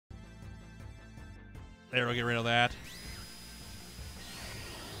There, we'll get rid of that.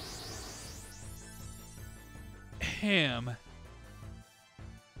 Him.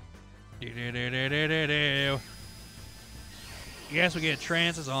 Do. Yes, we get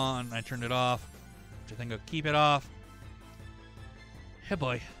trances on. I turned it off. Which I think I'll keep it off. Hey,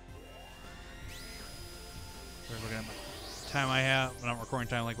 boy. We're looking at the time I have. I'm not recording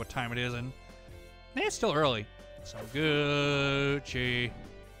time, like what time it is, and it's still early. So Gucci.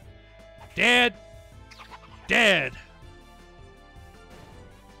 Dead. Dead.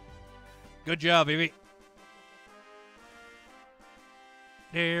 Good job, baby.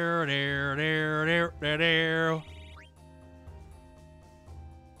 There.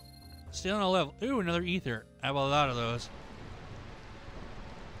 Still on a level. Ooh, another ether. I have a lot of those.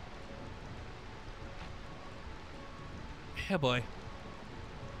 Yeah, boy.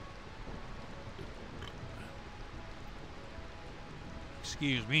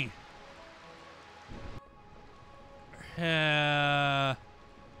 Excuse me.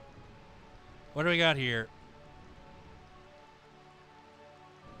 What do we got here?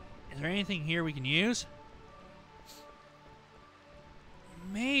 Is there anything here we can use?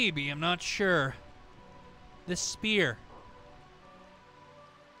 Maybe, I'm not sure. This spear.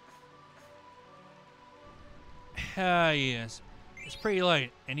 Yes. It's pretty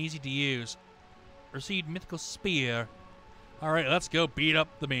light and easy to use. Received mythical spear. Alright, let's go beat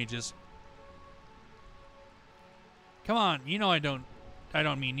up the mages. Come on, you know I don't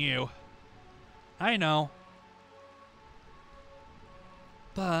mean you. I know.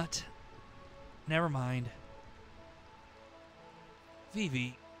 But never mind.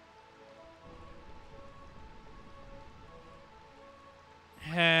 Vivi.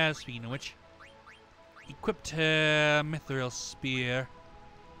 Speaking of which, equipped mithril spear.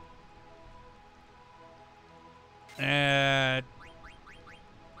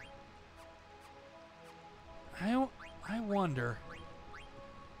 I wonder.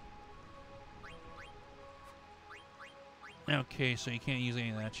 Okay, so you can't use any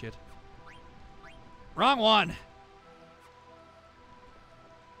of that shit. Wrong one!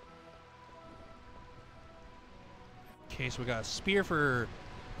 Okay, so we got a spear for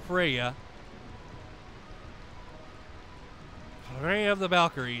Freya. Freya of the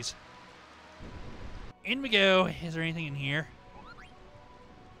Valkyries. In we go. Is there anything in here?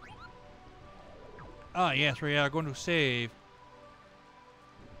 Ah, yes, we are going to save.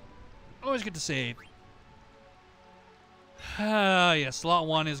 Always good to save. Yeah, slot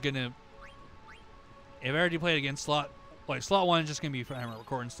 1 is gonna... If I already played against slot 1 is just gonna be for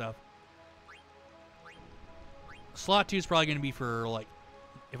recording stuff. Slot 2 is probably gonna be for, like,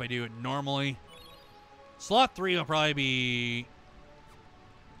 if I do it normally. Slot 3 will probably be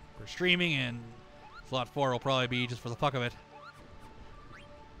for streaming, and slot 4 will probably be just for the fuck of it.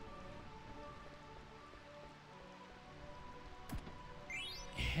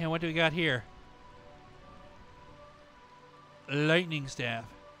 And what do we got here? Lightning staff.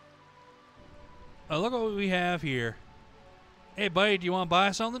 Oh, look what we have here. Hey, buddy, do you want to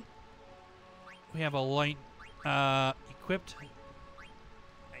buy something? We have a light equipped.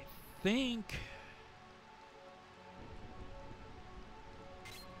 I think.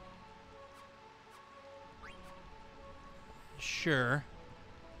 Sure.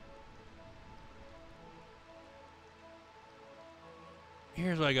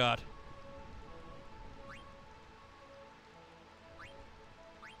 Here's what I got.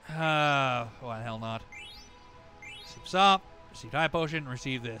 Why the hell not? Receive sop, receive high potion,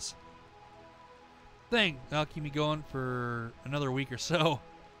 receive this. Thing. That'll keep me going for another week or so.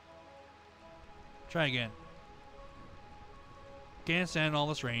 Try again. Can't stand all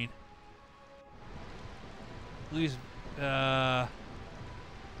this rain. Please,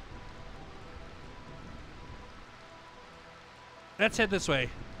 let's head this way.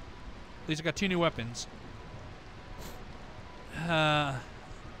 At least I got 2 new weapons.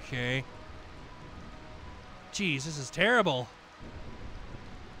 Okay. Jeez, this is terrible.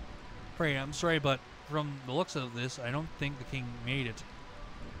 Pray, I'm sorry, but from the looks of this, I don't think the king made it.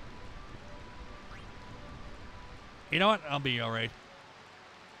 You know what? I'll be alright.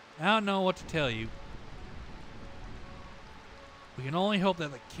 I don't know what to tell you. We can only hope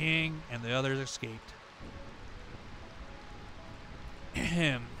that the king and the others escaped.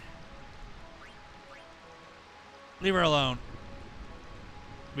 Ahem. Leave her alone.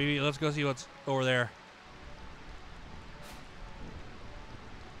 Maybe let's go see what's over there.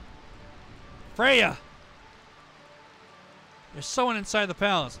 Freya! There's someone inside the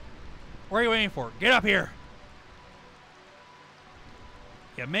palace. What are you waiting for? Get up here!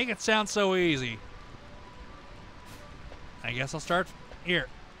 Yeah, make it sound so easy. I guess I'll start here.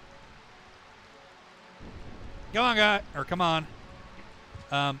 Come on, guy. Or come on.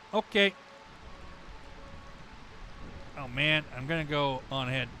 Okay. Oh, man. I'm going to go on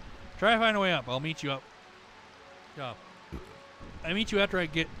ahead. Try to find a way up. I'll meet you up. Go. I meet you after I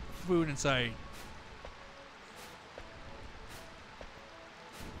get food inside.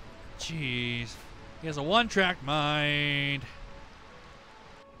 Jeez. He has a one-track mind.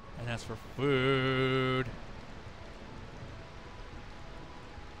 And that's for food.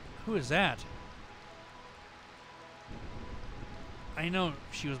 Who is that? I know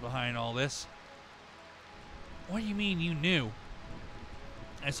she was behind all this. What do you mean you knew?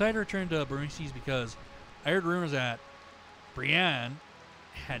 I decided to return to Beatrix because I heard rumors that Brienne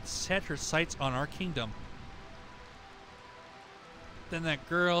had set her sights on our kingdom. Then that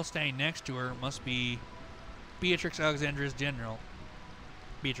girl standing next to her must be Beatrix, Alexandria's general.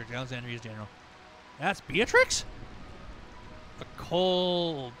 Beatrix, Alexandria's general. That's Beatrix? A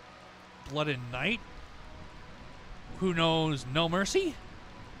cold-blooded knight who knows no mercy?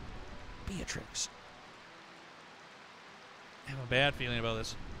 Beatrix. I have a bad feeling about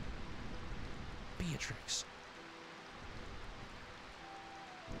this. Beatrix.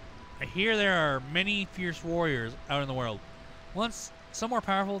 I hear there are many fierce warriors out in the world. Once some more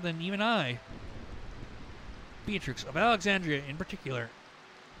powerful than even I. Beatrix of Alexandria in particular.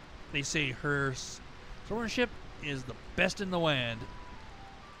 They say her swordsmanship is the best in the land.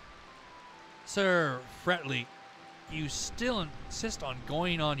 Sir Fretley, you still insist on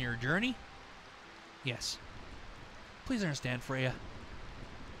going on your journey? Yes. Please understand, Freya.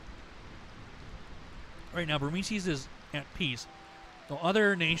 Right now, Beatrix is at peace, though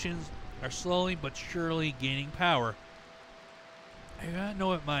other nations are slowly but surely gaining power. I do not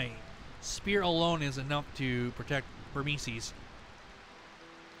know if my spear alone is enough to protect Beatrix,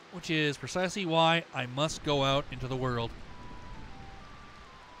 which is precisely why I must go out into the world.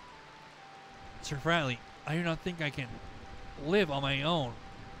 Sir Fretley, I do not think I can live on my own.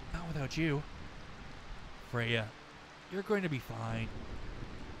 Not without you. Freya, you're going to be fine.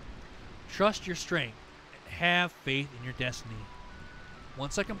 Trust your strength and have faith in your destiny.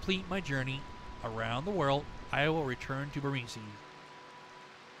 Once I complete my journey around the world, I will return to Beatrix.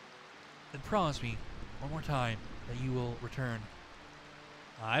 Then promise me one more time that you will return.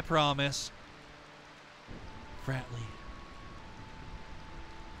 I promise. Fretley.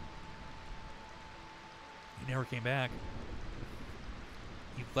 You never came back.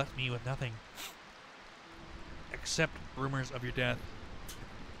 You've left me with nothing. Except rumors of your death.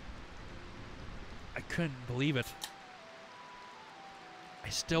 I couldn't believe it. I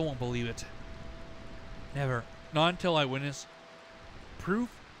still won't believe it. Never. Not until I witness proof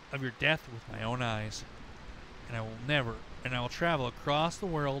of your death with my own eyes. And I will travel across the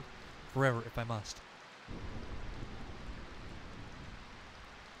world forever if I must.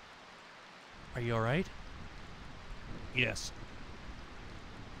 Are you alright? Yes.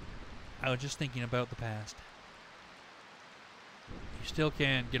 I was just thinking about the past. You still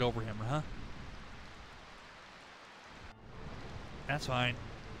can't get over him, huh? That's fine.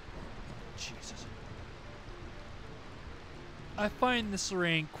 Jesus. I find this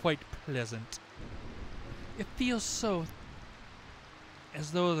rain quite pleasant. It feels so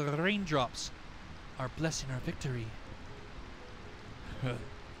as though the raindrops are blessing our victory.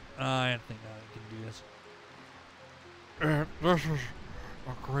 I don't think I can do this. This is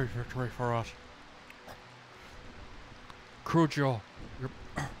a great victory for us. Crucio, your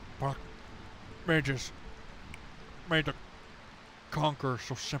black mages made the conquer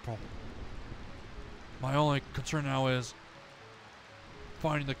so simple. My only concern now is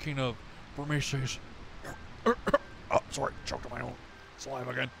finding the king of Beatrix. Oh, sorry, choked on my own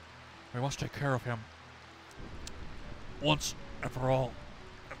saliva again. We must take care of him once and for all.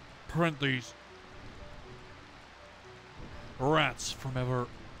 Prevent these rats from ever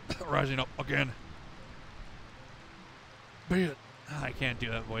rising up again. I can't do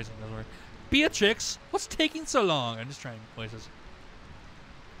that voice. It doesn't work. Beatrix, what's taking so long? I'm just trying voices.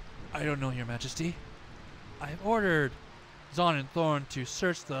 I don't know, Your Majesty. I've ordered Zahn and Thorn to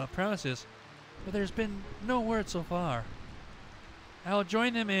search the premises, but there's been no word so far. I'll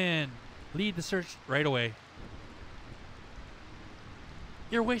join them and lead the search right away.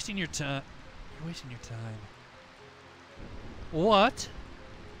 You're wasting your time. You're wasting your time. What?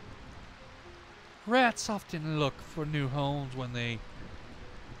 Rats often look for new homes when they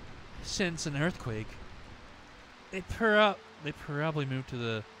sense an earthquake. They probably moved to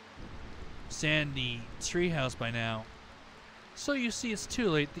the sandy treehouse by now. So you see, it's too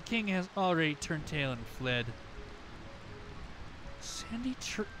late. The king has already turned tail and fled. Sandy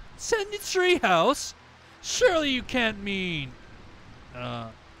treehouse? Surely you can't mean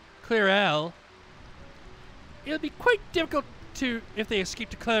Clear Al. It'll be quite difficult if they escape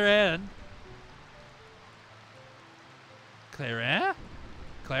to Clara. Clara?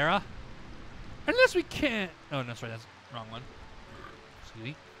 Unless we can't... Oh, no, sorry, that's the wrong one. Excuse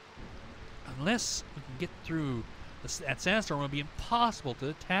me. Unless we can get through that sandstorm, it will be impossible to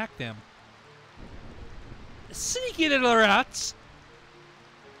attack them. Sneaky little rats!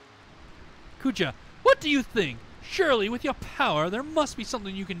 Kuja, what do you think? Surely, with your power, there must be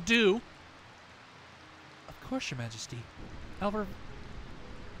something you can do. Of course, Your Majesty. However,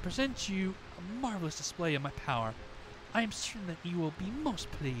 present you a marvelous display of my power. I am certain that you will be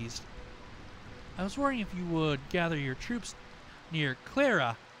most pleased. I was wondering if you would gather your troops near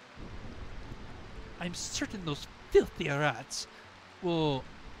Clara. I'm certain those filthy rats will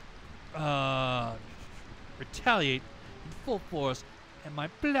retaliate in full force, and my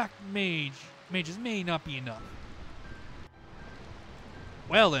black mages may not be enough.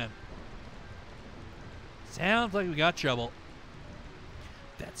 Well then. Sounds like we got trouble.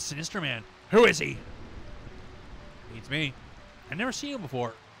 That sinister man. Who is he? Beats me. I've never seen him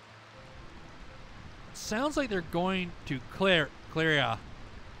before. Sounds like they're going to Clara.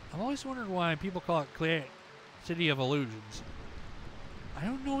 I've always wondered why people call it Clara, City of Illusions. I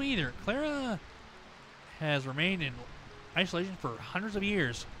don't know either. Clara has remained in isolation for hundreds of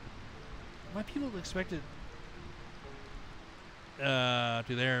years. My people expected to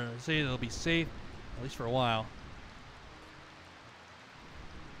say they'll be safe, at least for a while.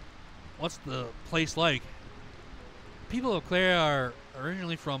 What's the place like? People of Clara are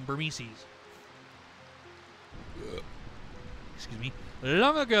originally from Burmese. Excuse me.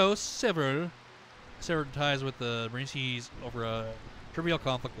 Long ago, severed ties with the Burmese over a trivial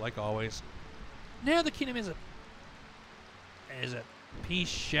conflict, like always. Now the kingdom is a peace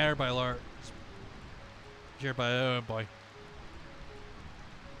shared by oh boy.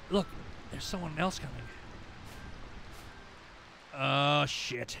 Look, there's someone else coming. Oh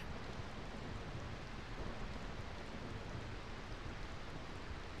shit.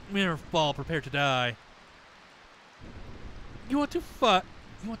 Never fall, prepare to die. You want to fight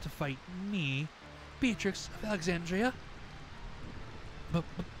me, Beatrix of Alexandria?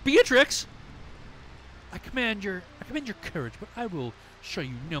 Beatrix? I commend your courage, but I will show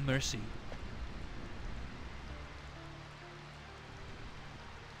you no mercy.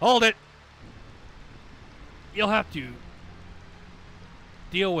 Hold it! You'll have to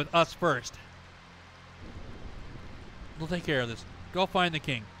deal with us first. We'll take care of this. Go find the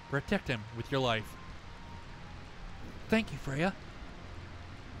king. Protect him with your life. Thank you, Freya.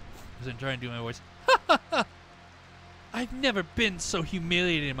 I was trying to do my voice. I've never been so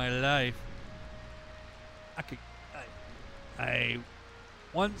humiliated in my life. I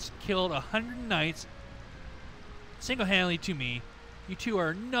once killed 100 knights single-handedly to me. You two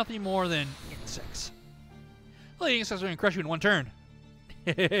are nothing more than insects. Well, the insects are going to crush you in one turn.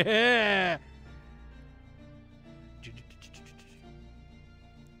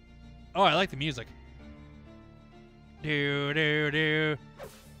 Oh, I like the music. Do, do, do.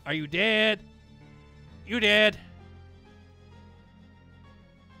 Are you dead? You dead?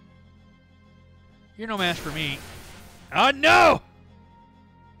 You're no match for me. Oh, no!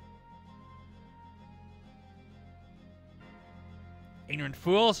 Ignorant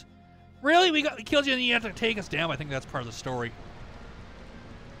fools. Really? We killed you and you have to take us down? I think that's part of the story.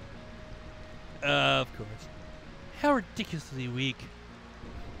 Of course. How ridiculously weak.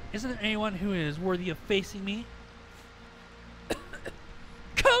 Isn't there anyone who is worthy of facing me?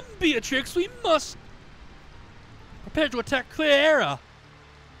 Come, Beatrix, we must prepare to attack Clara.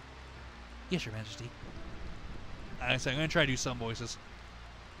 Yes, Your Majesty. I'm going to try to do some voices.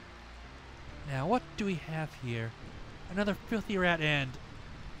 Now, what do we have here? Another filthy rat and...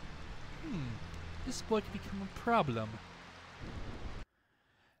 this boy could become a problem.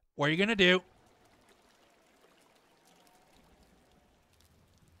 What are you going to do?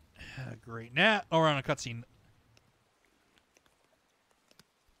 Great. Now, we're on a cutscene.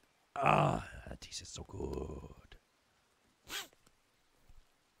 Ah, that tastes so good.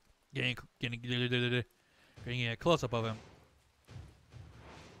 Getting a close-up of him.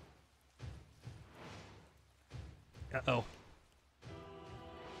 Uh-oh.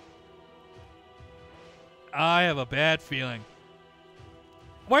 I have a bad feeling.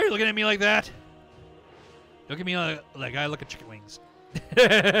 Why are you looking at me like that? Look at me like I look at chicken wings.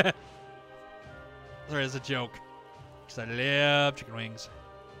 Sorry, it's a joke. Because I love chicken wings.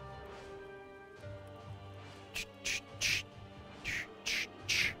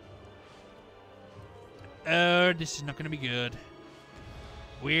 Oh, this is not going to be good.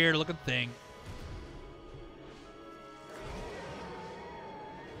 Weird looking thing.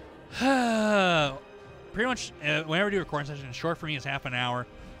 pretty much whenever I do a recording session, short for me is half an hour.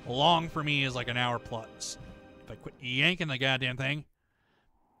 Long for me is like an hour plus. If I quit yanking the goddamn thing.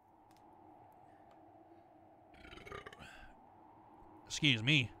 Excuse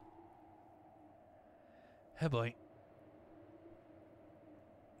me. Hey, boy.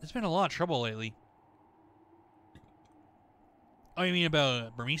 There's been a lot of trouble lately. Oh, you mean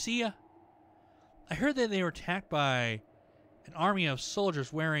about Burmecia? I heard that they were attacked by an army of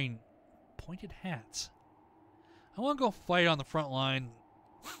soldiers wearing pointed hats. I want to go fight on the front line.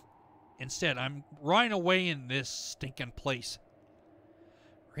 Instead, I'm running away in this stinking place.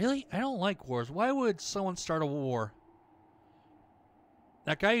 Really? I don't like wars. Why would someone start a war?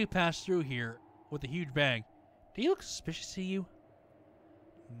 That guy who passed through here with the huge bag, did he look suspicious to you?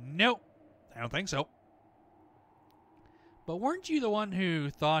 Nope. I don't think so. But weren't you the one who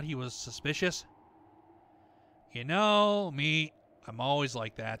thought he was suspicious? You know, me, I'm always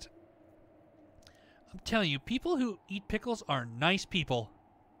like that. I'm telling you, people who eat pickles are nice people.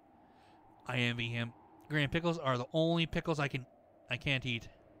 I envy him. Graham, pickles are the only pickles I can't eat.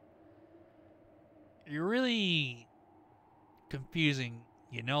 You're really confusing.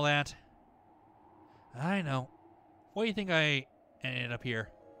 You know that? I know. Why do you think I ended up here?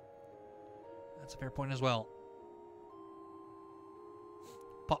 That's a fair point as well.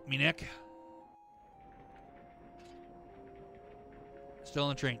 Pop me neck. Still on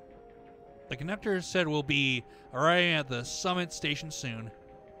the train. The conductor said we'll be arriving at the Summit station soon.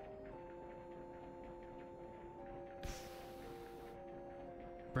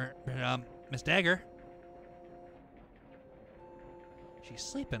 Miss Dagger. She's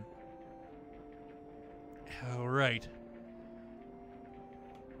sleeping. All right.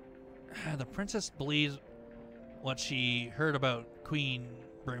 The princess believes what she heard about Queen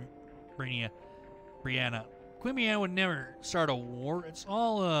Brianna. Queen Brianna would never start a war. It's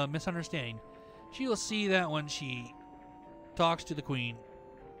all a misunderstanding. She will see that when she talks to the Queen.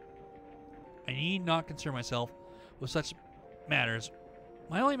 I need not concern myself with such matters.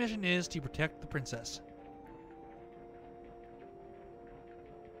 My only mission is to protect the princess.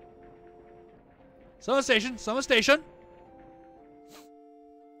 Summit Station! Summit Station!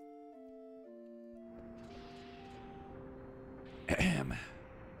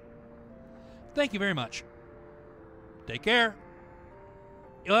 Thank you very much. Take care.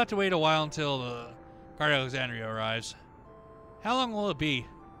 You'll have to wait a while until the car to Alexandria arrives. How long will it be?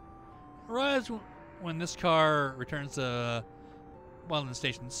 It arrives when this car returns to London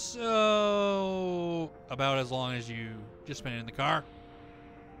Station. So, about as long as you just spent in the car.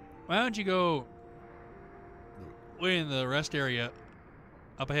 Why don't you go wait in the rest area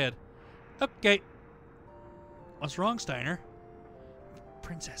up ahead? Okay. What's wrong, Steiner?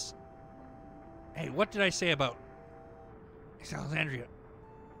 Princess. Hey, what did I say about... It's Alexandria.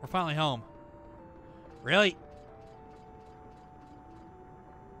 We're finally home. Really?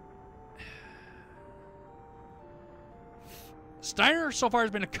 Steiner so far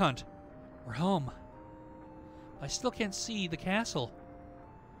has been a cunt. We're home. I still can't see the castle.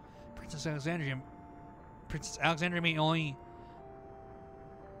 Princess Alexandria may only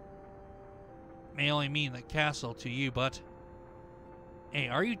mean the castle to you, but... Hey,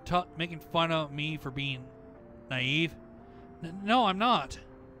 are you making fun of me for being naive? No, I'm not.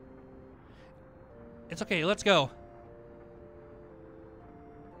 It's okay, let's go.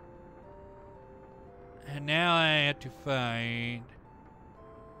 And now I have to find...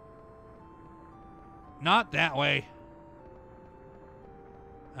 Not that way.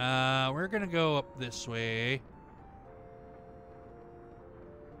 We're gonna go up this way.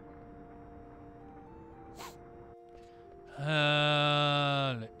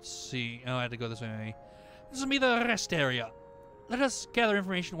 Let's see. Oh, I had to go this way. This will be the rest area. Let us gather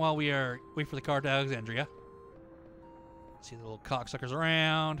information while we wait for the car to Alexandria. See the little cocksuckers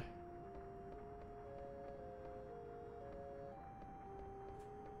around.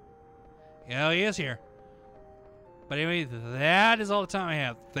 Yeah, he is here. But anyway, that is all the time I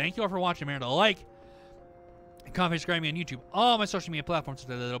have. Thank you all for watching. Remember to like and comment, subscribe me on YouTube, all my social media platforms. Hit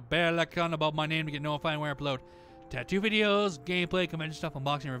the little bell icon above my name to get notified when I upload tattoo videos, gameplay, convention stuff,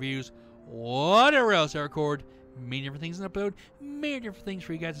 unboxing reviews, whatever else I record. Many different things in upload, many different things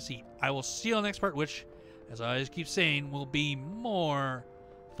for you guys to see. I will see you on the next part, which, as I always keep saying, will be more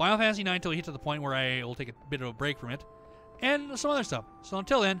Final Fantasy IX until we get to the point where I will take a bit of a break from it, and some other stuff. So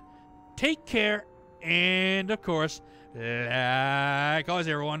until then, take care, and of course, like always,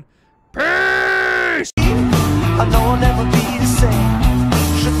 everyone, peace! I know I'll never be the same.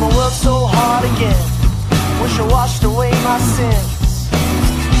 Shook my world so hard again. Wish I washed away my sins.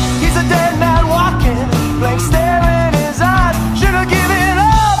 He's a dead man walking, blank stare in his eyes. Should have given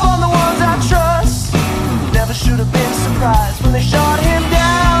up on the ones I trust. surprised when they shot him